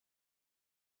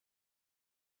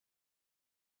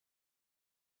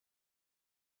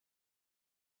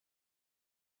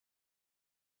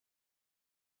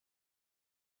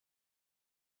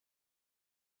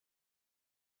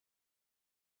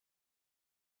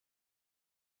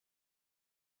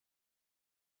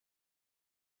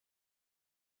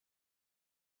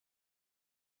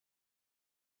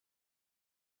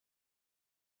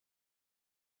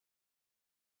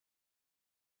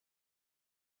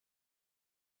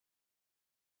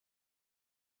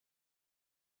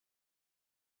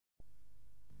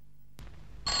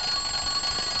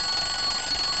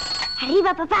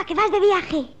Arriba, papá, que vas de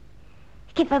viaje.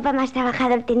 ¿Qué papá más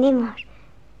trabajador tenemos?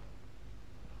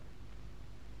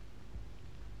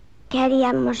 ¿Qué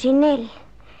haríamos sin él?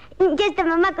 Ya está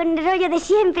mamá con el rollo de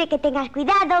siempre, que tengas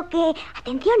cuidado, que...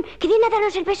 Atención, que viene a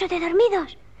darnos el beso de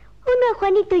dormidos. Uno a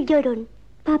Juanito y llorón.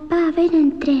 Papá, ven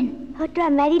en tren. Otro a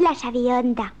Mari la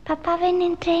sabionda. Papá, ven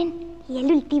en tren. Y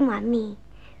el último a mí.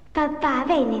 Papá,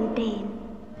 ven en tren.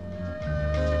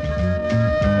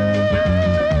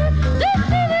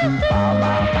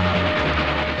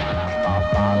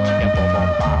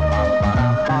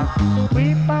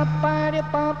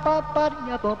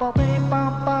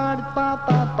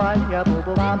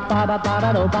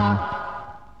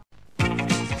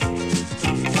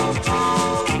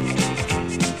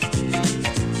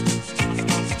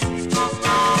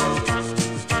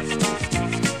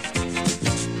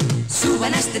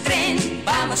 Suban a este tren,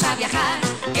 vamos a viajar,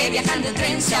 que viajando en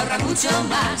tren se ahorra mucho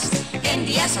más. En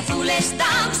días azules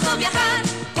da gusto viajar,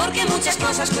 porque muchas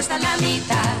cosas cuestan la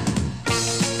mitad.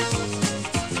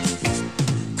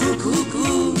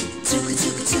 Chucu,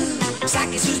 chucu, chu,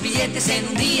 saque sus billetes en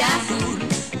un día azul.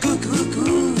 Chucu,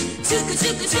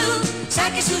 chucu, chu,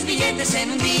 saque sus billetes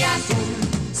en un día azul.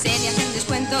 Se le hacen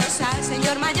descuentos al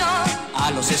señor mayor,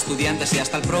 a los estudiantes y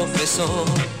hasta al profesor.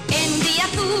 En un día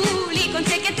azul y con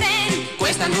cheque tren,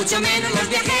 cuestan mucho menos los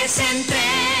viajes en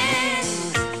tren.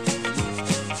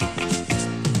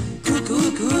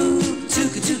 Chucu,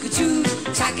 chucu, chu,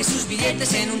 saque sus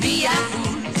billetes en un día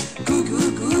azul.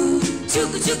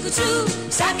 Chucu, chucu, chu,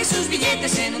 saque sus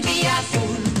billetes en un día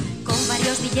azul. Con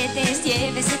varios billetes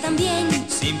llévese también,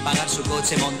 sin pagar su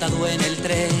coche montado en el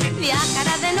tren.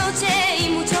 Viajará de noche y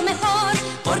mucho mejor,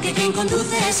 porque quien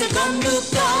conduce es el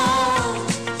conductor.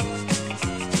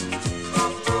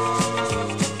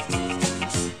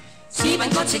 Si va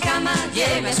en coche y cama,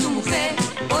 lleve a su mujer,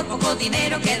 por poco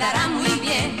dinero quedará muy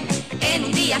bien. En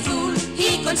un día azul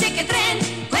y con cheque tren,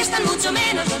 cuestan mucho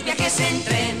menos los viajes en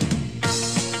tren.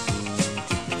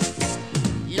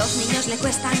 Los niños le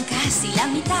cuestan casi la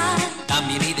mitad,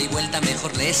 también ida y vuelta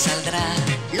mejor les saldrá.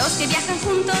 Los que viajan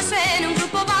juntos en un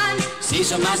grupo van, si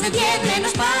son más de 10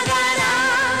 menos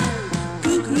pagarán.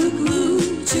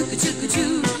 Chucu, chucu,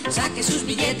 chu, saque sus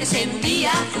billetes en un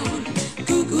día azul.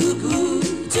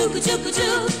 Chucu, chucu,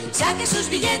 chu, saque sus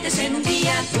billetes en un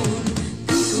día azul.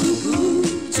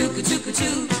 Chucu, chucu,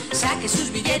 chu, saque sus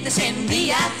billetes en un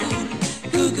día azul.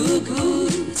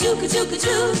 Chucu, chucu,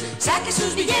 chu, saque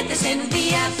sus billetes en un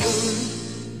día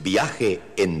azul. Viaje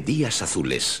en días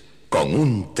azules con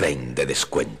un tren de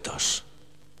descuentos.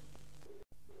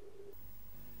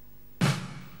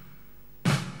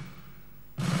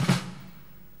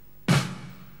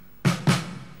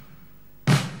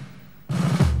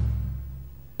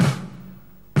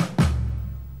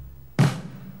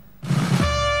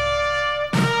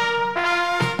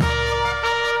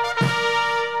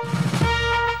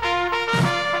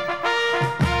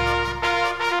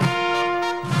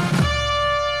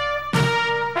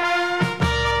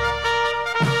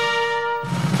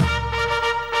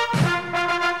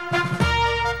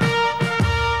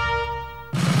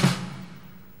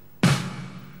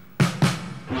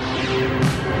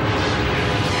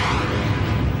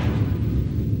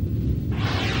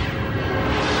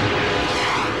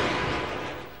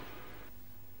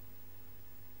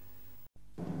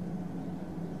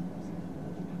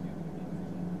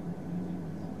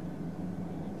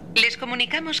 Les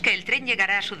comunicamos que el tren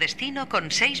llegará a su destino con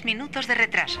 6 minutos de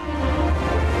retraso.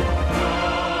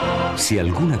 Si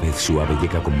alguna vez su ave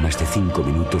llega con más de 5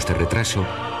 minutos de retraso,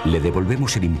 le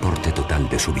devolvemos el importe total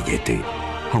de su billete,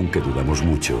 aunque dudamos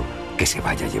mucho que se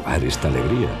vaya a llevar esta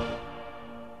alegría.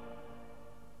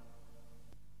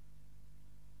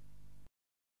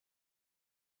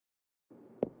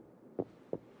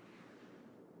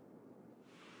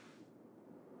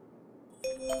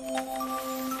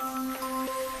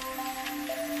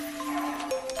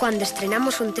 Cuando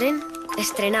estrenamos un tren,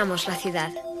 estrenamos la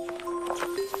ciudad.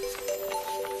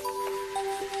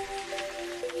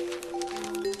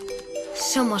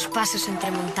 Somos pasos entre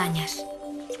montañas.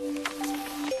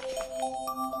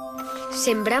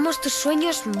 Sembramos tus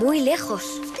sueños muy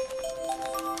lejos.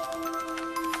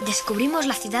 Descubrimos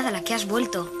la ciudad a la que has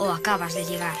vuelto o acabas de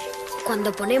llegar.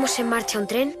 Cuando ponemos en marcha un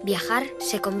tren, viajar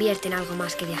se convierte en algo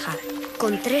más que viajar.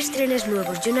 Con 3 trenes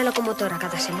nuevos y una locomotora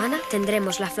cada semana,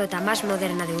 tendremos la flota más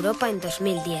moderna de Europa en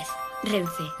 2010.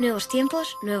 Renfe. Nuevos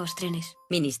tiempos, nuevos trenes.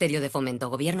 Ministerio de Fomento,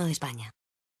 Gobierno de España.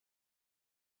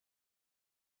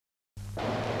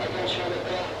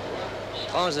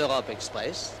 Trans-Europe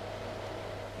Express,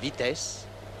 vitesse,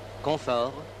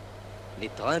 confort, les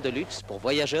trains de luxe pour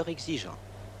voyageurs exigeants.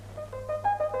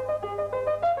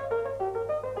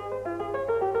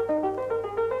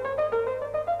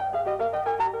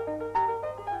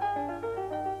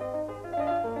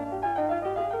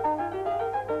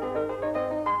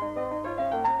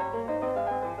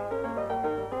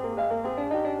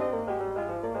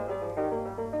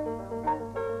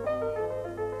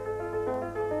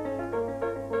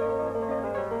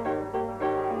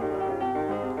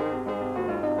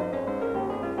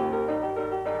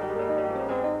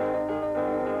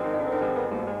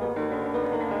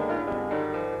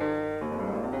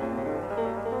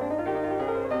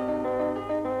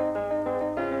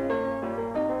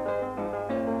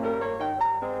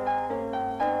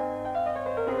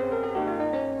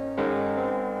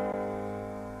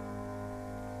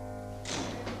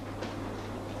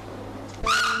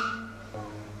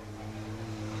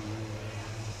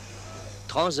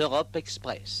 Trans-Europe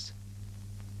Express.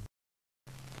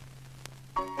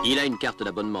 Il a une carte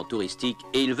d'abonnement touristique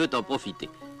et il veut en profiter.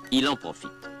 Il en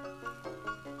profite.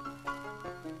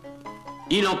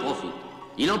 Il en profite.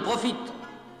 Il en profite.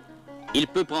 Il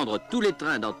peut prendre tous les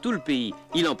trains dans tout le pays.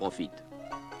 Il en profite.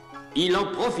 Il en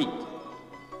profite.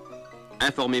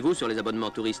 Informez-vous sur les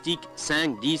abonnements touristiques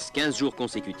 5, 10, 15 jours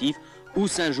consécutifs ou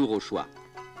 5 jours au choix.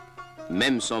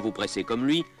 Même sans vous presser comme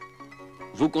lui,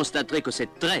 vous constaterez que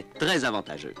c'est très, très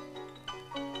avantageux.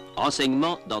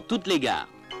 Renseignements dans toutes les gares.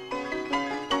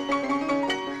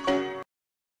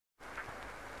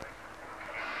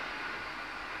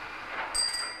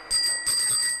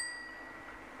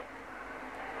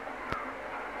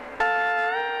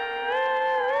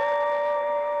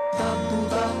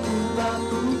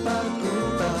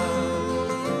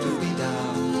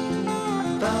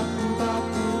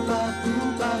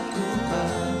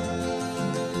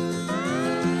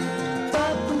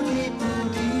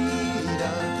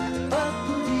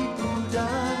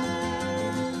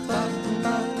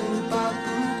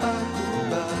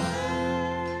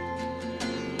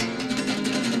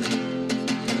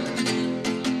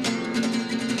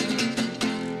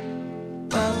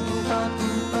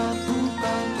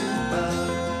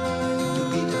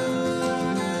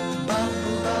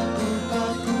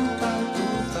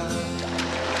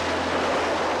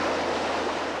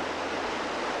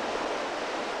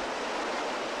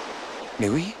 Mais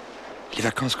oui, les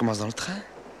vacances commencent dans le train.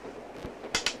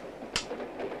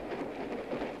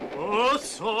 Oh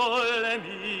sole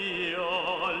mio,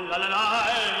 la la la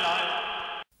la.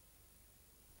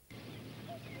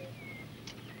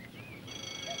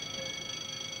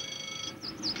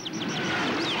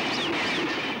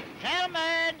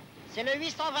 Germaine, c'est le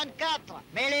 824,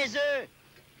 mets les œufs.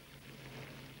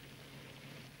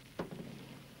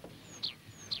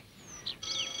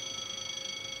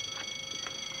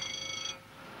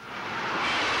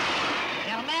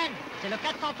 C'est le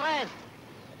 413.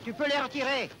 Tu peux les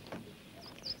retirer.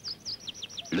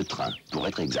 Le train, pour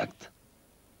être exact.